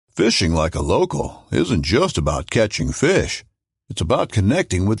Fishing like a local isn't just about catching fish. It's about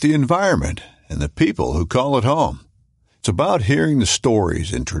connecting with the environment and the people who call it home. It's about hearing the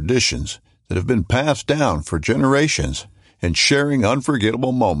stories and traditions that have been passed down for generations and sharing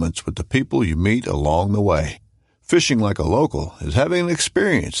unforgettable moments with the people you meet along the way. Fishing like a local is having an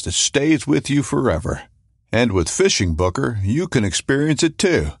experience that stays with you forever. And with Fishing Booker, you can experience it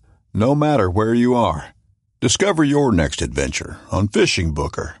too, no matter where you are. Discover your next adventure on Fishing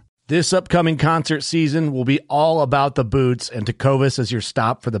Booker. This upcoming concert season will be all about the boots, and Tecovas is your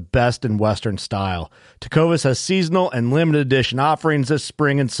stop for the best in Western style. Tecovas has seasonal and limited edition offerings this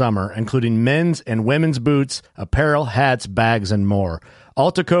spring and summer, including men's and women's boots, apparel, hats, bags, and more.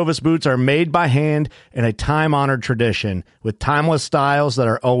 All Tecovas boots are made by hand in a time-honored tradition with timeless styles that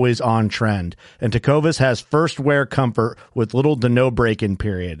are always on trend. And Tecovas has first wear comfort with little to no break-in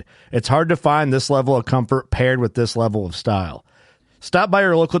period. It's hard to find this level of comfort paired with this level of style. Stop by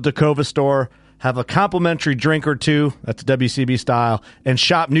your local Tecovas store, have a complimentary drink or two, that's WCB style, and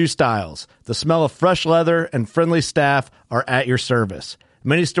shop new styles. The smell of fresh leather and friendly staff are at your service.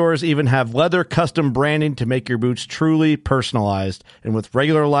 Many stores even have leather custom branding to make your boots truly personalized. And with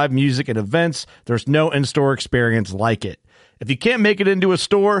regular live music and events, there's no in-store experience like it. If you can't make it into a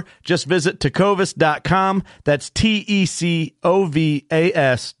store, just visit tecovas.com. That's TECOVAS.com.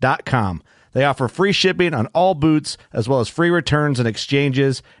 They offer free shipping on all boots, as well as free returns and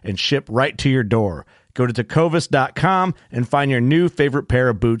exchanges, and ship right to your door. Go to tecovas.com and find your new favorite pair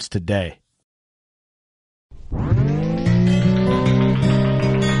of boots today.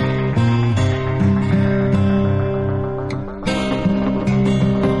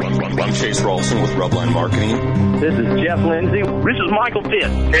 I'm Chase Ralston with Rubline Marketing. This is Jeff Lindsay. This is Michael Pitt.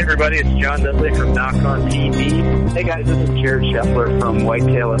 Hey, everybody, it's John Dudley from Knock on TV. Hey, guys, this is Jared Scheffler from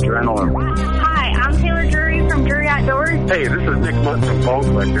Whitetail Adrenaline. Hi, I'm Taylor Drury from Drury Outdoors. Hey, this is Nick Munt from Bone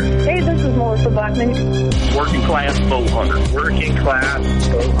Collector. Hey, this is Melissa Blackman. Working Class Bow Hunter. Working Class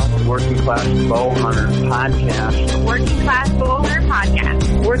Bow Hunter. Working Class Bow Hunter Podcast. Working Class Bow Hunter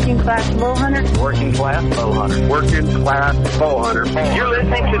Podcast. Working Class Bow Hunter. Working Class Bow Hunter. Working Class Bow Hunter. You're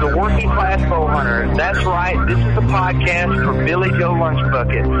listening to the Working Class Bow Hunter. That's right. This is a podcast for Billy Joe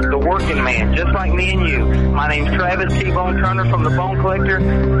Lunchbucket, the working man, just like me and you. My name's Travis T-Bone Turner from the Bone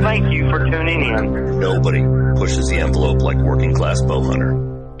Collector. Thank you for tuning in. Nobody pushes the envelope like Working Class Bow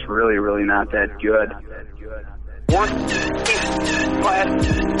Hunter. It's really, really not that good. Working Class.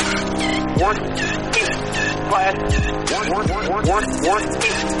 Working Class.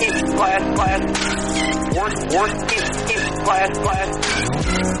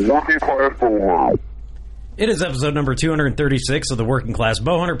 It is episode number 236 of the Working Class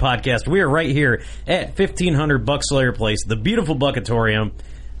Bowhunter Podcast. We are right here at 1500 Buckslayer Place, the beautiful Buckatorium.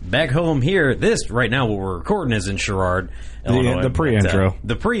 Back home here, right now what we're recording is in Sherrard, Illinois. The pre-intro.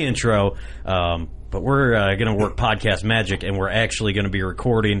 The pre-intro, but we're going to work podcast magic, and we're actually going to be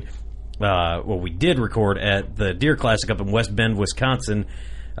recording, we did record at the Deer Classic up in West Bend, Wisconsin,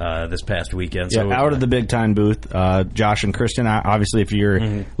 this past weekend. Yeah, so out of the big time booth. Josh and Kristen, obviously if you're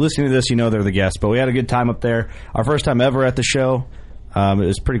listening to this, you know they're the guests, but we had a good time up there. Our first time ever at the show. It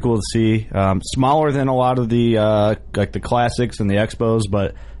was pretty cool to see. Smaller than a lot of the like the classics and the expos,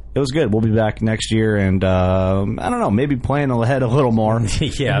 but it was good. We'll be back next year, and I don't know, maybe plan ahead a little more.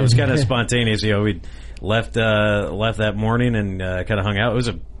 Yeah, it was kind of spontaneous. You know, we left that morning and kind of hung out. It was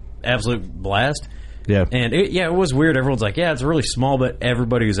an absolute blast. Yeah, and it was weird. Everyone's like, "Yeah, it's really small," but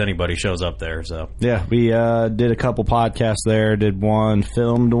everybody who's anybody shows up there. So yeah, we did a couple podcasts there. Did one,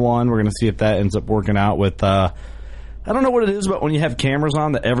 filmed one. We're gonna see if that ends up working out with. I don't know what it is, but when you have cameras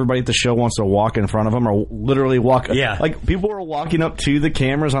on, that everybody at the show wants to walk in front of them or literally walk. Yeah, like people were walking up to the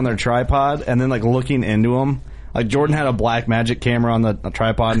cameras on their tripod and then like looking into them. Like Jordan had a Black Magic camera on the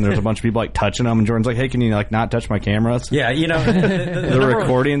tripod, and there's a bunch of people like touching them. And Jordan's like, "Hey, can you like not touch my cameras?" Yeah, you know, the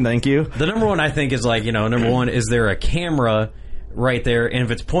recording. Thank you. The number one I think is like, you know, number one, is there a camera right there, and if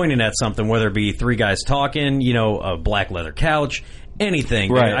it's pointing at something, whether it be three guys talking, you know, a black leather couch,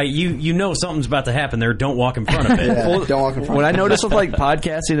 anything, right? You know something's about to happen there. Don't walk in front of it. Yeah, don't walk in front. When I notice with like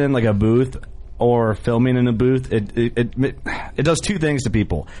podcasting in like a booth or filming in a booth, it does two things to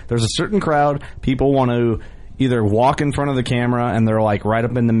people. There's a certain crowd, people want to either walk in front of the camera and they're like right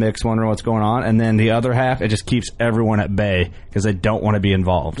up in the mix wondering what's going on, and then the other half, it just keeps everyone at bay because they don't want to be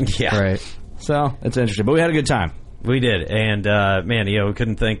involved. Yeah. Right. So it's interesting, but we had a good time. We did, and man, you know, we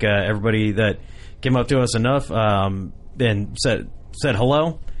couldn't thank everybody that came up to us enough and said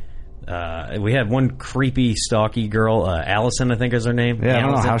hello. We had one creepy, stalky girl, Allison, I think is her name. Yeah, Allison.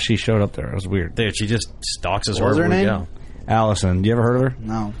 I don't know how she showed up there. It was weird. Dude, she just stalks us What was wherever her we name? go. Allison. You ever heard of her?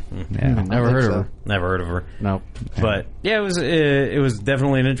 No. Yeah. Never heard of her. Never heard of her. Nope. But yeah, it was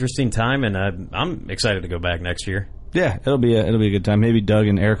definitely an interesting time, and I'm excited to go back next year. Yeah, it'll be a good time. Maybe Doug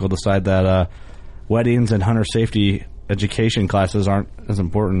and Eric will decide that weddings and hunter safety education classes aren't as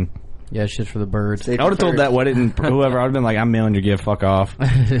important. Yeah, shit's for the birds. I would have told that wedding whoever. I would have been like, I'm mailing your gift. Fuck off.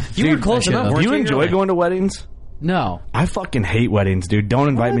 You were close enough. Do weren't you enjoy going to weddings? No. I fucking hate weddings, dude. Don't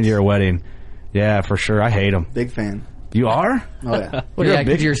invite me to your wedding. Yeah, for sure. I hate them. Big fan. You are? Oh, yeah. Well, yeah,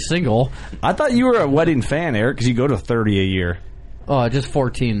 because you're single. I thought you were a wedding fan, Eric, because you go to 30 a year. Oh, just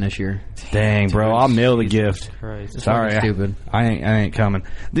 14 this year. Dang, bro. I'll mail the gift. Christ. Sorry. Stupid. I ain't coming.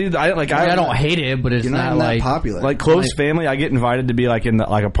 Dude, I don't hate it, but it's You're not not that like popular. like close family. I get invited to be like in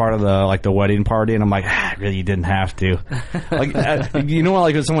a part of the wedding party, and I'm like, really, you didn't have to. Like, you know,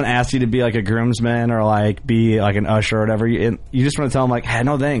 like when someone asks you to be like a groomsman or like be like an usher or whatever, you just want to tell them like,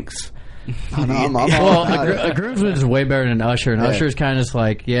 no thanks. Oh, no, I'm all well, about it. a groomsman is way better than an usher. An usher is kind of just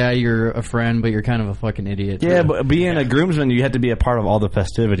like, yeah, you're a friend, but you're kind of a fucking idiot. Yeah, but being a groomsman, you have to be a part of all the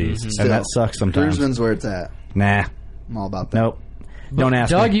festivities, and that sucks sometimes. Groomsman's where it's at. Nah. I'm all about that. Nope. Don't ask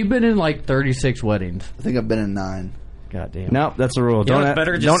Doug, me. you've been in like 36 weddings. I think I've been in 9. God damn. Nope, that's the rule. You know what's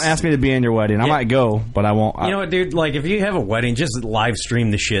better? Don't ask me to be in your wedding. I might go, but I won't. You know what, dude? Like, if you have a wedding, just live stream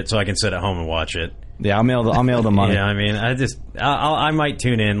the shit so I can sit at home and watch it. Yeah, I'll mail the money. Yeah, I mean, I might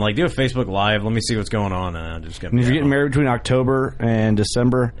tune in. Like, do a Facebook Live. Let me see what's going on, and I'm just gonna. And if you're getting married between October and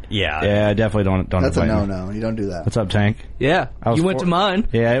December, yeah, definitely don't. That's a invite me. no. You don't do that. What's up, Tank? Yeah, you went to mine.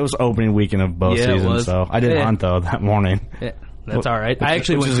 Yeah, it was opening weekend of both Yeah, it seasons, was. so I didn't hunt though that morning. Yeah, that's all right. I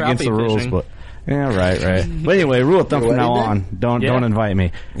actually which went is against crappie the rules, fishing. but yeah, right. But anyway, rule of thumb from now on: don't invite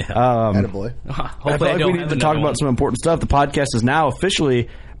me. Attaboy. Hopefully I feel like we need to talk about some important stuff. The podcast is now officially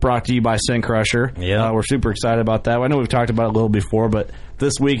brought to you by Scent Crusher. Yeah. We're super excited about that. I know we've talked about it a little before, but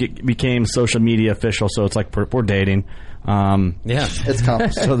this week it became social media official, so it's like we're dating. Yeah. It's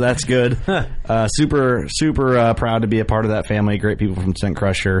complicated. So that's good. Super proud to be a part of that family. Great people from Scent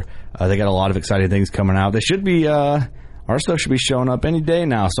Crusher. They got a lot of exciting things coming out. They should be... our stuff should be showing up any day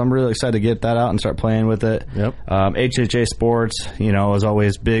now, so I'm really excited to get that out and start playing with it. Yep. HHA Sports, as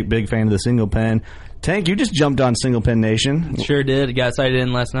always, big fan of the single pen. Tank, you just jumped on Single Pen Nation. Sure did. I got sighted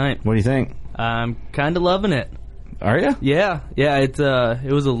in last night. What do you think? I'm kind of loving it. Are you? Yeah.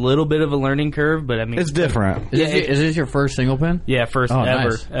 It was a little bit of a learning curve, but I mean, It's different. Is this your first single pen? Yeah, first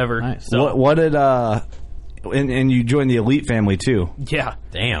ever. Nice. So, What did and you joined the Elite family too? Yeah.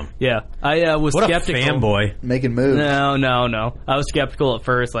 Damn. Yeah. I was What skeptical. a fanboy. Making moves. No. I was skeptical at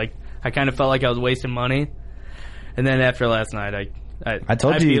first. Like, I kind of felt like I was wasting money, and then after last night, I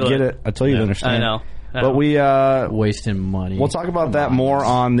told you you'd get it. I told you to understand. I know. But we wasting money. we'll talk about that more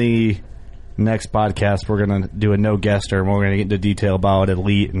on the next podcast. We're going to do a no guester, and we're going to get into detail about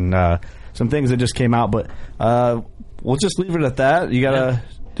Elite and some things that just came out. But we'll just leave it at that. You got to...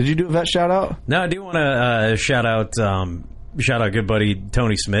 Did you do a vet shout out? No, I do want to shout out good buddy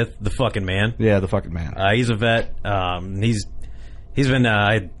Tony Smith, the fucking man. Yeah, the fucking man. He's a vet. He's been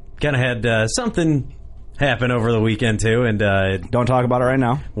I kind of had something happen over the weekend too, and don't talk about it right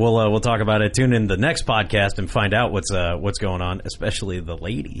now. We'll talk about it. Tune in the next podcast and find out what's going on, especially the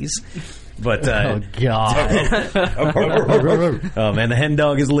ladies. But oh god, oh man, the hen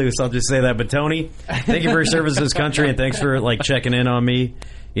dog is loose. I'll just say that. But Tony, thank you for your service to this country, and thanks for checking in on me.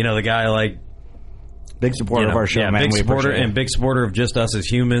 The guy big supporter of our show, man. Big we supporter appreciate it. and big supporter of just us as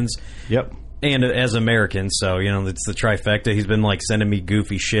humans. Yep. And as Americans, so it's the trifecta. He's been sending me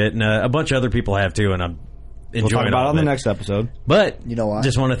goofy shit, and a bunch of other people have too, and I'm enjoying we'll talk about all it on of the it. next episode. But you know what?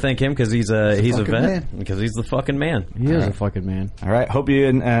 Just want to thank him because he's a fucking vet, man. because he's the fucking man. He is a fucking man. All right. Hope you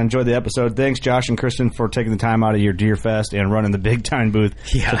enjoyed the episode. Thanks, Josh and Kristen, for taking the time out of your Deer Fest and running the Big Time booth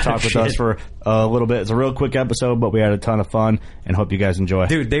to talk with us for a little bit. It's a real quick episode, but we had a ton of fun, and hope you guys enjoy.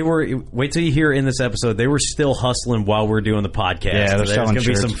 Dude, they were. Wait till you hear in this episode. They were still hustling while we're doing the podcast. Yeah, they're There's selling going to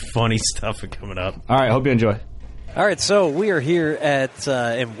be shirts. some funny stuff coming up. All right. Hope you enjoy. All right, so we are here at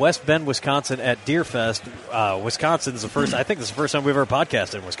in West Bend, Wisconsin, at Deerfest. Wisconsin is the first. I think this is the first time we've ever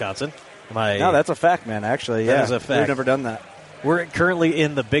podcasted in Wisconsin. No, that's a fact, man. Actually, That yeah, is a fact. We've never done that. We're currently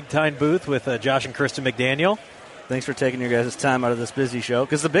in the Big Time booth with Josh and Kristen McDaniel. Thanks for taking your guys' time out of this busy show,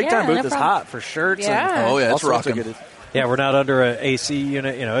 because the Big Yeah, Time booth no is problem. hot for shirts. Yeah. And Oh, yeah, all it's sorts of rocking. good. Yeah, we're not under an AC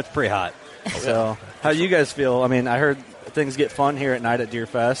unit. It's pretty hot. So, how do you guys feel? I mean, I heard things get fun here at night at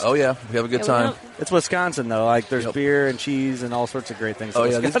Deerfest. Oh, yeah. We have a good time. It's Wisconsin, though. There's beer and cheese and all sorts of great things. Oh,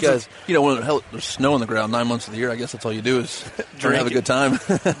 yeah. Wisconsin. These guys, when there's snow on the ground 9 months of the year, I guess that's all you do is Drink have a good time.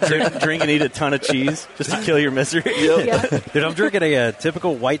 drink and eat a ton of cheese just to kill your misery. Dude, I'm drinking a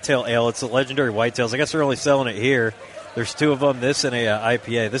typical whitetail ale. It's the legendary whitetails. I guess they're only selling it here. There's two of them, this and a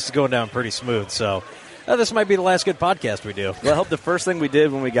IPA. This is going down pretty smooth. So this might be the last good podcast we do. Well, I hope the first thing we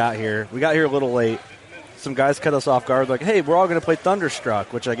did when we got here a little late. Some guys cut us off guard, like, hey, we're all going to play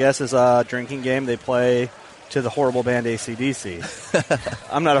Thunderstruck, which I guess is a drinking game they play to the horrible band AC/DC.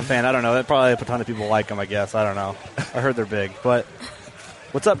 I'm not a fan. I don't know. Probably a ton of people like them, I guess. I don't know. I heard they're big. But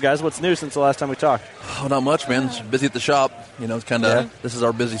what's up, guys? What's new since the last time we talked? Oh, not much, man. Just busy at the shop. It's kind of this is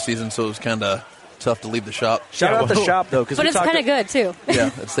our busy season, so it's kind of tough to leave the shop. Shout out the shop, though. But it's kind of good, too. Yeah,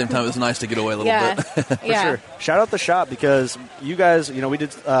 at the same time, it's nice to get away a little bit. For sure. Shout out the shop because you guys, we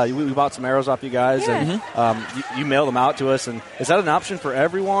did we bought some arrows off you guys, and you mailed them out to us. And is that an option for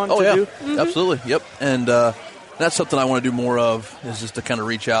everyone to do? Mm-hmm. Absolutely. Yep. And that's something I want to do more of, is just to kind of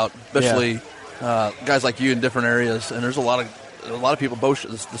reach out, especially guys like you in different areas. And there's a lot of people,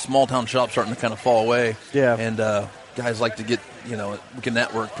 the small town shops starting to kind of fall away. Yeah. And guys like to get, we can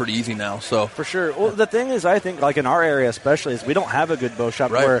network pretty easy now. So for sure. Well, the thing is, I think, like in our area especially, is we don't have a good bow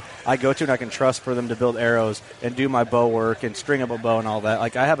shop where I go to and I can trust for them to build arrows and do my bow work and string up a bow and all that.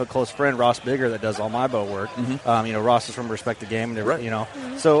 Like I have a close friend, Ross Bigger, that does all my bow work. Mm-hmm. Ross is from Respect the Game,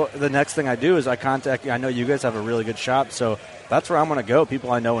 and So the next thing I do is I contact you. I know you guys have a really good shop, so that's where I'm going to go. People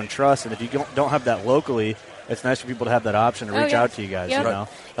I know and trust, and if you don't have that locally, it's nice for people to have that option to reach out to you guys. Yep.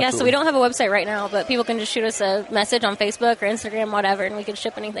 Yeah, so we don't have a website right now, but people can just shoot us a message on Facebook or Instagram, whatever, and we can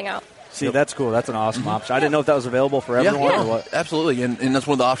ship anything out. See, that's cool. That's an awesome option. I didn't know if that was available for everyone or what. Absolutely, and that's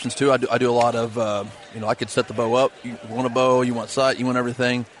one of the options, too. I do a lot of, I could set the bow up. You want a bow, you want sight, you want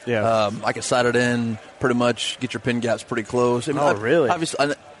everything. Yeah. I could sight it in pretty much, get your pin gaps pretty close. Really?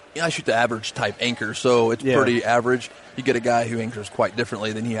 Obviously, I shoot the average type anchor, so it's pretty average. You get a guy who anchors quite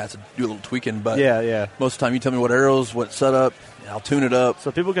differently, then he has to do a little tweaking. But most of the time, you tell me what arrows, what setup, I'll tune it up.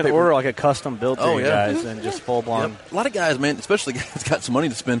 So people can order like a custom build to you guys and just full blown. Yep. A lot of guys, man, especially guys that's got some money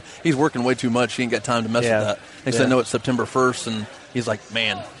to spend, he's working way too much. He ain't got time to mess with that. Next thing I know, it's September 1st, and he's like,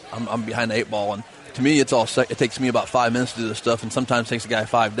 man, I'm behind the 8 ball. And to me, it takes me about 5 minutes to do this stuff, and sometimes it takes a guy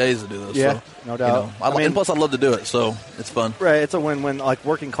 5 days to do this. Yeah, so, no doubt. And plus, I love to do it, so it's fun. Right, it's a win-win. Like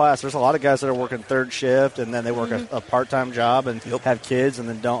working class, there's a lot of guys that are working third shift, and then they work a part-time job and have kids, and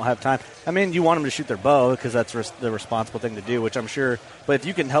then don't have time. I mean, you want them to shoot their bow because that's the responsible thing to do, which I'm sure. But if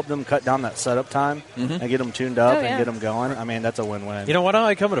you can help them cut down that setup time and get them tuned up and get them going, I mean, that's a win-win. You know, why don't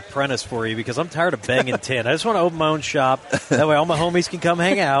I come an apprentice for you? Because I'm tired of banging tin. I just want to open my own shop. That way all my homies can come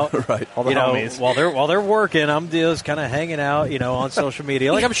hang out. Right. All the homies. While they're working, I'm just kind of hanging out, on social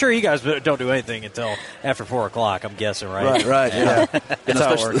media. Like, I'm sure you guys don't do anything until after 4 o'clock, I'm guessing, right? Right, yeah. That's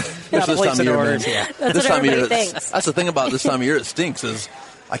how it works. This time of year, man. That's what everybody thinks. That's the thing about this time of year, it stinks, is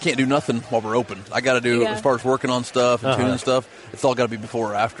I can't do nothing while we're open. I got to do, as far as working on stuff and tuning stuff, it's all got to be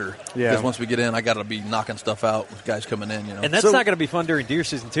before or after. Yeah. Because once we get in, I got to be knocking stuff out with guys coming in, And that's not going to be fun during deer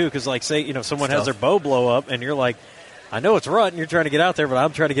season, too, because, like, say, someone has their bow blow up, and you're like, I know it's rut, and you're trying to get out there, but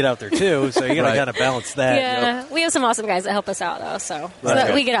I'm trying to get out there, too, so you got to kind of balance that. Yeah, we have some awesome guys that help us out, though, so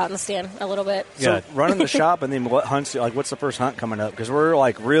that we get out in the stand a little bit. So running the shop, and then what hunts, like, what's the first hunt coming up? Because we're,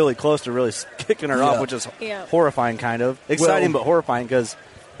 like, really close to really kicking her off, which is horrifying, kind of. Exciting, but horrifying, because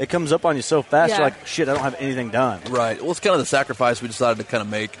it comes up on you so fast, you're like, shit, I don't have anything done. Right. Well, it's kind of the sacrifice we decided to kind of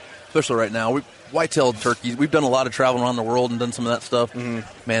make, especially right now. White-tailed turkeys, we've done a lot of traveling around the world and done some of that stuff. Man,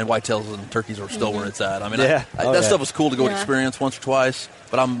 whitetails and turkeys are still where it's at. I mean, that stuff was cool to go experience once or twice,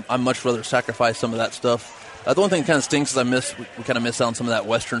 but I'm much rather sacrifice some of that stuff. The one thing that kind of stinks is we kind of miss out on some of that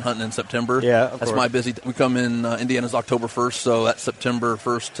western hunting in September. Yeah, that's course. My busy. We come in Indiana's October 1st, so that's September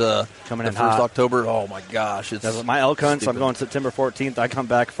 1st coming in 1st hot. October. Oh my gosh, it's my elk hunt. So I'm going September 14th. I come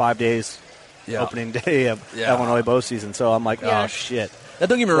back 5 days opening day of Illinois bow season. So I'm like, oh shit. Now,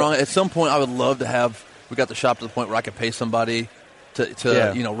 don't get me wrong. At some point, I would love to have. We got the shop to the point where I could pay somebody to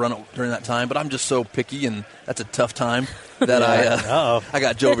run it during that time, but I'm just so picky, and that's a tough time that I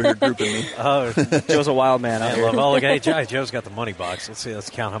got Joe over here grouping me. Joe's a wild man. I love all. Hey, Joe's got the money box.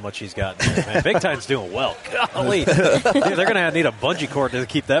 Let's count how much he's got. Man, Big Time's doing well. Golly, dude, they're gonna need a bungee cord to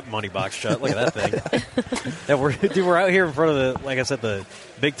keep that money box shut. Look at that thing. We're out here in front of the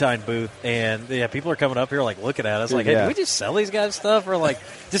Big Time booth, and people are coming up here like looking at us like, hey, do we just sell these guys stuff, or like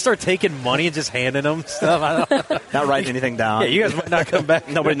just start taking money and just handing them stuff? I don't not writing anything down. Yeah, you guys might not come back.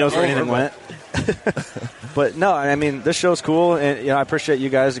 Nobody knows where anything went. But no, I mean, this show's cool, and I appreciate you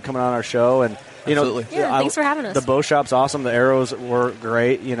guys coming on our show. And Absolutely. Thanks for having us. The bow shop's awesome. The arrows were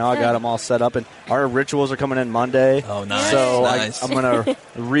great. I got them all set up, and our rituals are coming in Monday. Oh, nice. So nice. I'm going to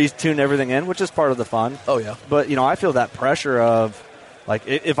retune everything in, which is part of the fun. Oh yeah. But I feel that pressure of. Like,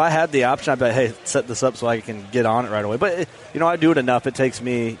 if I had the option, I'd be like, hey, set this up so I can get on it right away. But, I do it enough. It takes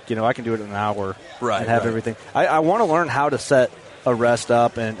me, I can do it in an hour and have everything. I want to learn how to set a rest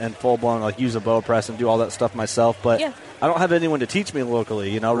up and full blown like use a bow press and do all that stuff myself. But I don't have anyone to teach me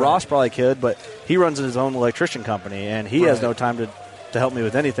locally. Ross probably could, but he runs his own electrician company, and he has no time to help me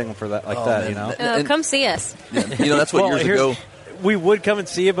with anything for that that. Come see us. Yeah, that's what years ago. We would come and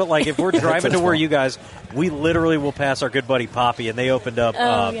see you, but like if we're driving to where you guys, we literally will pass our good buddy Poppy, and they opened up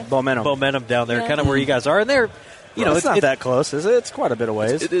Momentum down there, kind of where you guys are, and they're. It's not that close, is it? It's quite a bit of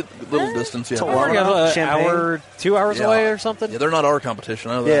ways. It's little distance, yeah. An hour, 2 hours away or something? Yeah, they're not our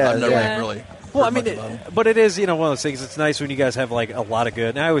competition. I know that. I've never really. Well, I mean, but it is, one of those things. It's nice when you guys have like a lot of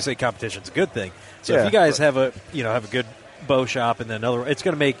good. And I always say competition's a good thing. So if you guys have a good bow shop and then another, it's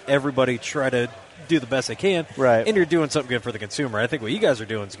going to make everybody try to do the best they can. Right. And you're doing something good for the consumer. I think what you guys are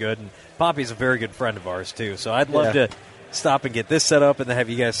doing is good. And Poppy's a very good friend of ours too. So I'd love to stop and get this set up and then have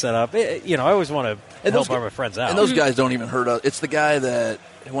you guys set up. I always want to help my friends out. And those guys don't even hurt us. It's the guy that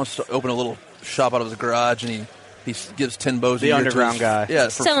wants to open a little shop out of his garage and he gives 10 bows a year. The underground guy. Yeah,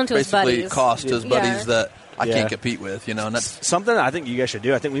 for selling to his basically buddies. cost to his buddies that I can't compete with. And that's something I think you guys should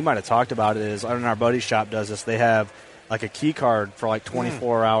do. I think we might have talked about it. Is in our buddy's shop does this. They have like a key card for like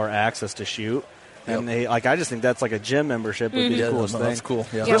 24-hour access to shoot. And they I just think that's like a gym membership would be the coolest thing. That's cool.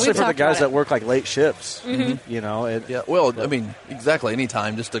 Yeah. Especially for the guys that work like late shifts. Well, I mean, exactly. Any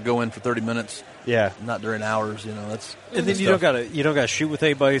time just to go in for 30 minutes. Yeah. Not during hours. That's. And then you don't gotta shoot with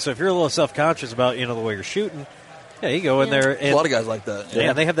anybody. So if you're a little self-conscious about the way you're shooting. Yeah, you go in there. And a lot of guys like that.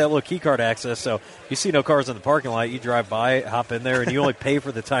 Yeah, they have that little key card access. So you see no cars in the parking lot. You drive by, hop in there, and you only pay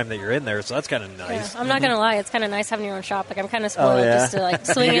for the time that you're in there. So that's kind of nice. Yeah, I'm not going to lie. It's kind of nice having your own shop. Like, I'm kind of spoiled just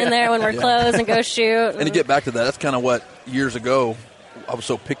to swing in there when we're closed and go shoot. And to get back to that, that's kind of what years ago I was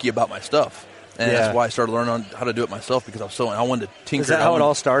so picky about my stuff. And that's why I started learning how to do it myself because I wanted to tinker. Is that how it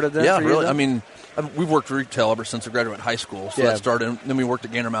all started then? Yeah, for you really. then? I mean, we've worked retail ever since I graduated high school. So that started. And then we worked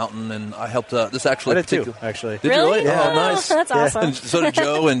at Gander Mountain, and I helped. This actually. I did too, actually. Did you really? Yeah. Oh, nice. That's awesome. And so did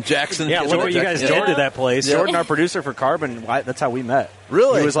Joe and Jackson. Yeah, look what you guys did to that place. Jordan, our producer for Carbon, that's how we met.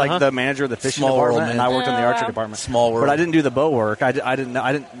 Really? He was like the manager of the fishing Small department, world, and I worked in the archery department. Small world. But I didn't do the bow work. I didn't.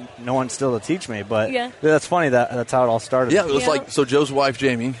 No one still to teach me. But that's funny. That's how it all started. Yeah, it was like so. Joe's wife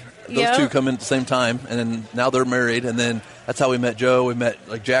Jamie. Those two come in at the same time, and then now they're married, and then that's how we met Joe. We met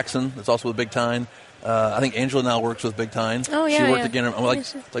like Jackson. That's also with Big Time. I think Angela now works with Big Time. Oh yeah, she worked at Gander. I'm like,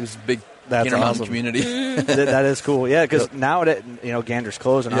 it's like this big Gander Mountain community. That is cool. Yeah, because now Gander's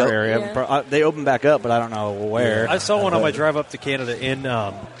closed in our area. Yeah. They open back up, but I don't know where. I saw one on my drive up to Canada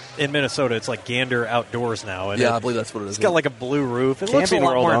in Minnesota. It's like Gander Outdoors now. And I believe that's what it is. It's got like a blue roof. It looks a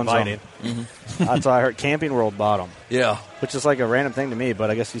lot more inviting. That's what I heard. Camping World bought them. Yeah. Which is like a random thing to me, but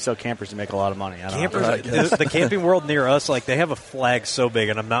I guess you sell campers to make a lot of money. The Camping World near us, like they have a flag so big,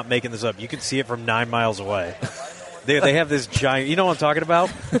 and I'm not making this up. You can see it from 9 miles away. They have this giant. You know what I'm talking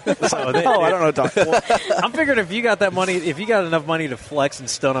about? I don't know what I'm talking about. I'm figuring if you got that money, if you got enough money to flex and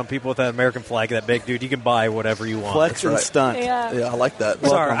stunt on people with that American flag, that big dude, you can buy whatever you want. Flex and stunt. Yeah, I like that.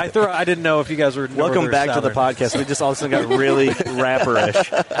 Sorry, I didn't know if you guys were. Welcome back to the podcast. We just all of a sudden got really rapperish.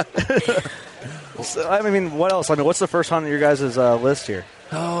 So, I mean, what else? I mean, what's the first hunt on your guys' list here?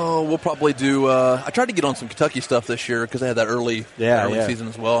 Oh, we'll probably do. I tried to get on some Kentucky stuff this year because they had that early season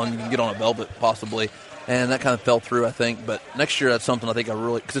as well, and you can get on a velvet possibly, and that kind of fell through, I think. But next year, that's something I think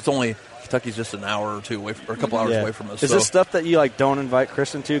because it's only. Kentucky's just an hour or two away, or a couple hours away from us. Is this stuff that you don't invite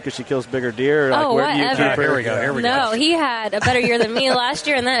Kristen to because she kills bigger deer? Or where do you keep her? Here we go. No, he had a better year than me last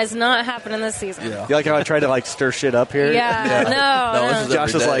year, and that is not happening this season. Yeah. You like how I tried to stir shit up here? Yeah. No.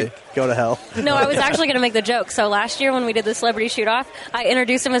 Josh is like, go to hell. No, I was actually going to make the joke. So last year when we did the celebrity shoot off, I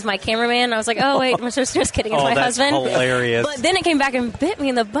introduced him as my cameraman. I was like, oh wait, I'm just kidding. It's my husband. Hilarious. But then it came back and bit me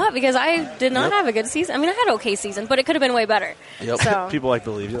in the butt because I did not have a good season. I mean, I had an okay season, but it could have been way better. Yep. So, people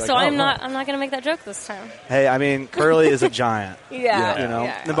believe you. So I'm not going to make that joke this time. Hey, I mean, Curly is a giant. Yeah. You know.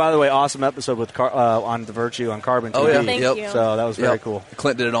 Yeah. And by the way, awesome episode with on The Virtue on Carbon TV. Oh yeah, Thank you. So that was very cool.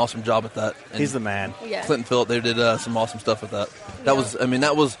 Clint did an awesome job at that. And he's the man. Yeah. Clint and Phillip, they did some awesome stuff with that.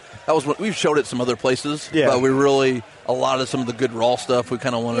 That was what we've showed it some other places. Yeah. But we really a lot of some of the good raw stuff. We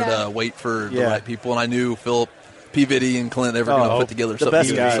kind of wanted to wait for the right people, and I knew Phillip, P. Viddy, and Clint they were going to put together the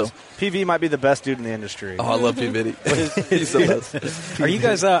something. Best guys. So. PV might be the best dude in the industry. Oh, I love P. Viddy. He's the best. Are you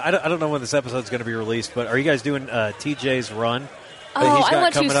guys? I don't know when this episode's going to be released, but are you guys doing TJ's run? Oh, I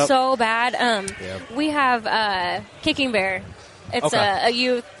want to so bad. We have Kicking Bear. It's a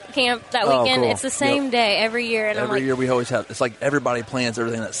youth camp that Oh, weekend. cool. It's the same day every year, and I'm Every like, year we always have. It's like everybody plans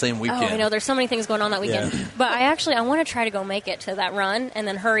everything that same weekend. oh, I know. There's so many things going on that weekend. Yeah. But I want to try to go make it to that run and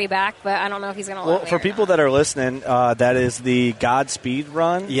then hurry back. But I don't know if he's going to let Well, me. for or people that are listening, that is the Godspeed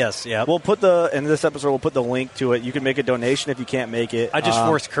Run. Yes, yeah. We'll put in this episode, we'll put the link to it. You can make a donation if you can't make it. I just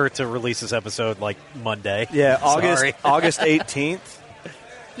forced Kurt to release this episode like Monday. Yeah, Sorry. August 18th.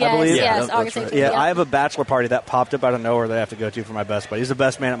 Yes, I believe. yes, August 18th. Yeah, I have a bachelor party that popped up out of nowhere that I have to go to for my best buddy. He's the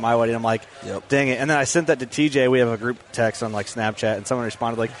best man at my wedding. I'm like, dang it. And then I sent that to TJ. We have a group text on like Snapchat, and someone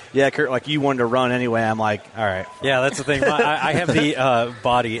responded like, yeah, Kurt, like you wanted to run anyway. I'm like, all right. Yeah, that's the thing. I have the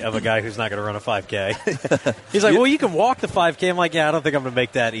body of a guy who's not going to run a 5K. He's like, well, you can walk the 5K. I'm like, yeah, I don't think I'm going to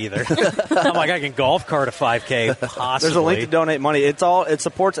make that either. I'm like, I can golf cart a 5K, possibly. There's a link to donate money. It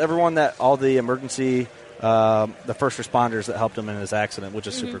supports everyone all the emergency, the first responders that helped him in his accident, which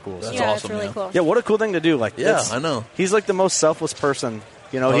is super cool. That's awesome. really man. cool. Yeah, what a cool thing to do. Like, Yeah, I know. He's like the most selfless person.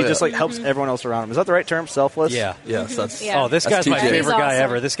 You know, Oh, he yeah. just like helps everyone else around him. Is that the right term? Selfless? Yeah. Yes, that's. Yeah. Oh, this That's guy's my TJ. favorite He's guy awesome.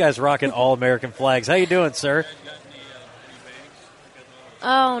 ever. This guy's rocking all American flags. How you doing, sir?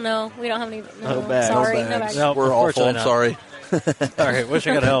 Oh, no. We don't have any. No, bags. Sorry. No No bags. bags. No, We're awful. I'm unfortunately sorry. All right, wish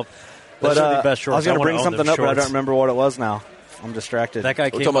I could help. But Those are the best shorts. I was going to wanna bring own something them up, but I don't shorts. remember what it was now. I'm distracted. That guy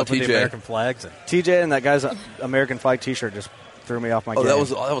We're came talking up with about the TJ. American flags. And TJ and that guy's American flag T-shirt just threw me off my game. That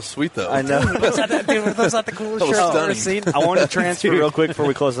was sweet though. I know. that's not the coolest That was shirt I've ever stunning. seen. I wanted to transfer real quick before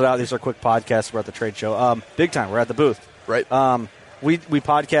we close it out. These are quick podcasts. We're at the trade show. Big time. We're at the booth. Right. We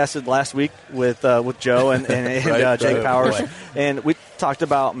podcasted last week with Joe and Right, Jake right. Powers, Right. and we talked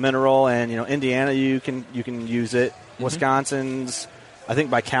about mineral and Indiana. You can use it. Wisconsin's, I think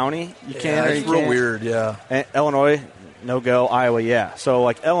by county you can. Yeah, or it's you real can't. weird. Yeah. And Illinois, no go. Iowa, yeah. So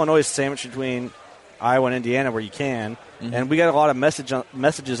like Illinois is sandwiched between Iowa and Indiana where you can. And we got a lot of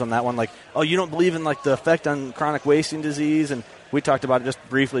messages on that one, like, oh, you don't believe in like the effect on chronic wasting disease, and we talked about it just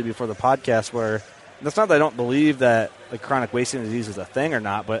briefly before the podcast. Where that's not that I don't believe that like chronic wasting disease is a thing or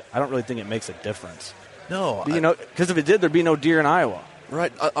not, but I don't really think it makes a difference. No. Because if it did, there'd be no deer in Iowa.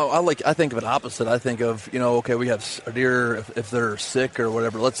 Right. I think of it opposite. I think of, okay, we have a deer, if they're sick or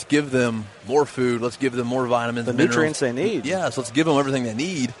whatever, let's give them more food. Let's give them more vitamins. The and minerals. nutrients they need. Yeah, so let's give them everything they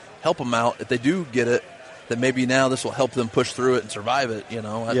need, help them out. If they do get it, then maybe now this will help them push through it and survive it,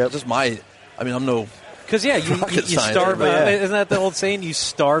 That's just I'm no... Because, yeah, you rocket science starve. there, but Isn't that the old saying? You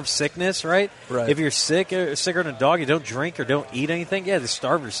starve sickness, right? Right. If you're sicker than a dog, you don't drink or don't eat anything, yeah, just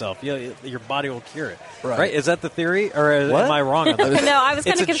starve yourself. Your body will cure it. Right. Is that the theory? Or What? am I wrong on that? No, I was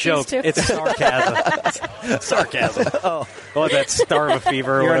kind It's of a confused joke. too. It's sarcasm. Sarcasm. Oh, that starve a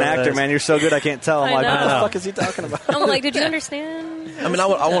fever. or You're an whatever that actor, is. man. You're so good, I can't tell. I'm I like, what the know. fuck is he talking about? I'm like, did you understand? I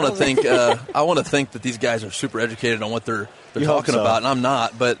want to think. I want to think that these guys are super educated on what they're You hope talking so. about, and I'm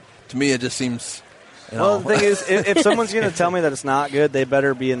not. But to me, it just seems. Well, the thing is, if someone's going to tell me that it's not good, they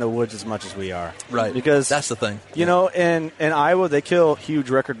better be in the woods as much as we are. Right. Because that's the thing. In Iowa, they kill huge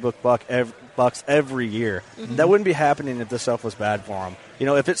record book bucks every year. That wouldn't be happening if this stuff was bad for them.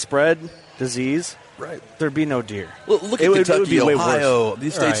 If it spread disease, right, there'd be no deer. Look at it would Kentucky, be way Ohio, worse.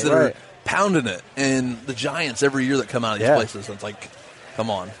 these states that are pounding it, and the Giants every year that come out of these places. It's like, come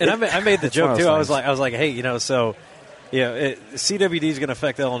on. And I made the It's one joke of too. those I was like, hey, CWD is going to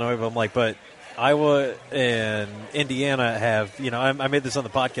affect Illinois, but I'm like, but Iowa and Indiana have, I made this on the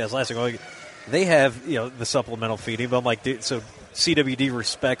podcast last week. Like, they have, the supplemental feeding, but I'm like, dude, so CWD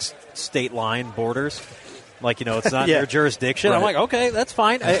respects state line borders. Like, it's not their jurisdiction. Right. I'm like, okay, that's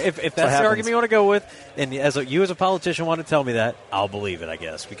fine. If that's the happens. argument you want to go with, and you as a politician want to tell me that, I'll believe it, I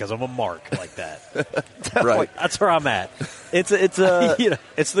guess, because I'm a mark like that. Right. That's where I'm at. It's it's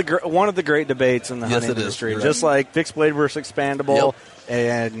one of the great debates in the Yes, hunting it is. industry. You're Just like fixed blade versus expandable,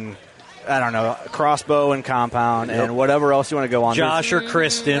 and I don't know, crossbow and compound, and whatever else you want to go on. Josh or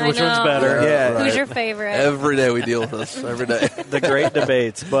Kristen, I which one's know. better? Yeah. Who's Right. your favorite? Every day we deal with this. Every day. The great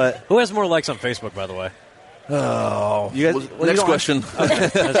debates, but Who has more likes on Facebook, by the way? Oh, you guys. next question.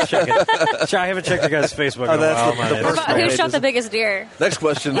 Let's check it. I haven't checked your guys' Facebook in a that's while. the man. What about who shot the biggest deer? Next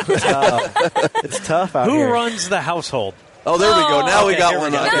question. It's tough out Who here. runs the household? Oh, there we go. Now we okay, got here we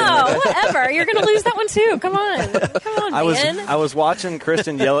one. go. Okay. No, whatever. You're going to lose that one too. Come on, I was watching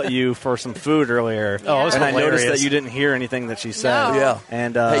Kristen yell at you for some food earlier, Oh, it was and I noticed hilarious. that you didn't hear anything that she said. No. Yeah.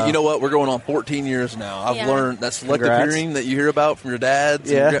 And Hey, you know what? We're going on 14 years now. I've Yeah. learned that selective Congrats. hearing that you hear about from your dads.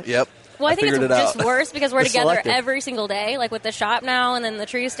 and Yeah. Yep. Well, I think it's figured it just out. worse because we're It's together selective. every single day, like with the shop now and then the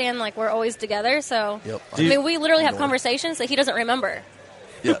tree stand. Like we're always together. So Yep. I mean, we literally have conversations that he doesn't remember.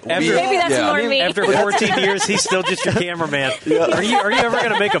 Yeah. After- Maybe that's yeah. more me. After 14 years, he's still just your cameraman. Are you ever going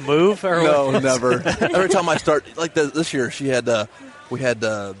to make a move? Or No, what? never. Every time I start, like this year, we had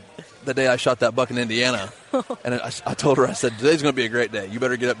the day I shot that buck in Indiana, and I told her, I said, today's going to be a great day. You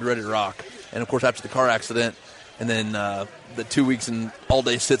better get up and ready to rock. And, of course, after the car accident and then the 2 weeks and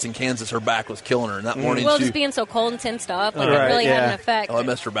all-day sits in Kansas, her back was killing her. And that morning just being so cold and tensed up, like it really had an effect. Oh, it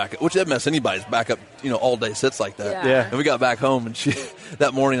messed her back up, which that messed anybody's back up, all-day sits like that. Yeah. And we got back home, and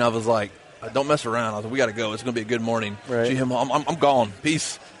that morning I was like, don't mess around. I was like, we got to go. It's going to be a good morning. Right. I'm gone.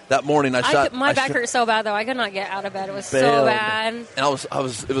 Peace. That morning I shot. My back hurt so bad, though. I could not get out of bed. It was so bad. And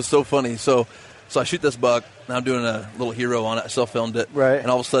it was so funny. So I shoot this buck, and I'm doing a little hero on it. I self-filmed it. Right.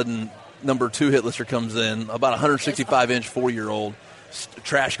 And all of a sudden, number 2 hit lister comes in, about 165-inch 4-year-old,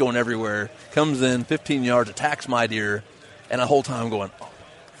 trash going everywhere, comes in 15 yards, attacks my deer, and the whole time I'm going,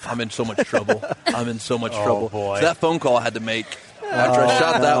 I'm in so much trouble. I'm in so much trouble. Boy. So that phone call I had to make after I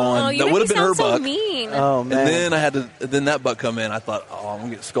shot that one. That would have been her so buck. Mean. Oh, man. And then that buck come in. I thought, I'm going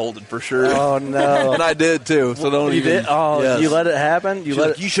to get scolded for sure. Oh, no. And I did, too. So don't you even. did? Oh, yes. you let it happen?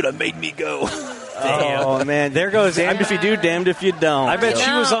 You should have made me go. Oh, man. There goes. Damned if you do, damned if you don't. I bet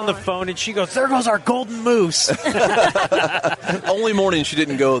she was on the phone and she goes, there goes our golden moose. Only morning she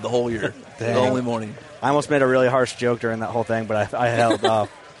didn't go the whole year. Dang. The only morning. I almost made a really harsh joke during that whole thing, but I held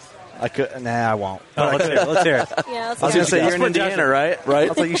off. I could. Nah, I won't. Oh, let's hear it. Yeah, I was going to say, you're in Indiana, right? Right. I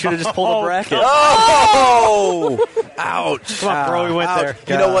was like, you should have just pulled a bracket. Oh! Ouch. Come on, bro, we went there.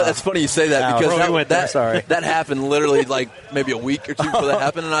 You know what? That's funny you say that because Bro, we went there. Sorry. that happened literally like maybe a week or two before that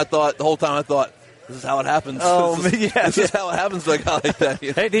happened, and I thought the whole time this is how it happens. Oh, this is how it happens to a guy like that.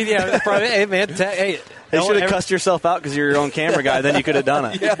 Hey, dude, hey, man, hey. You should have cussed yourself out because you're your own camera guy. Then you could have done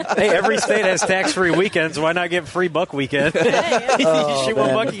it. Hey, every state has tax-free weekends. Why not get free buck weekend? You shoot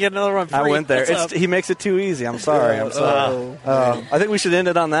one buck, you get another one free. I went there. He makes it too easy. I'm sorry. I'm sorry. I think we should end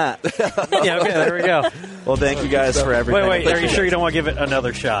it on that. Yeah, okay, there we go. Well, thank you guys for everything. Wait, are you sure you don't want to give it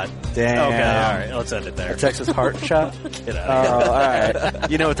another shot? Damn. Okay, all right, let's end it there. A Texas heart shot? Get out of here. All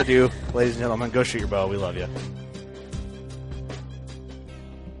right. You know what to do, ladies and gentlemen. Go shoot your bow. We love you.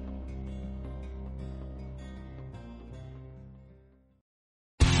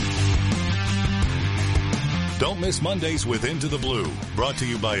 Don't miss Mondays with Into the Blue, brought to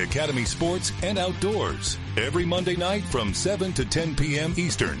you by Academy Sports and Outdoors. Every Monday night from 7 to 10 p.m.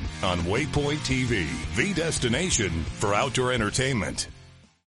 Eastern on Waypoint TV, the destination for outdoor entertainment.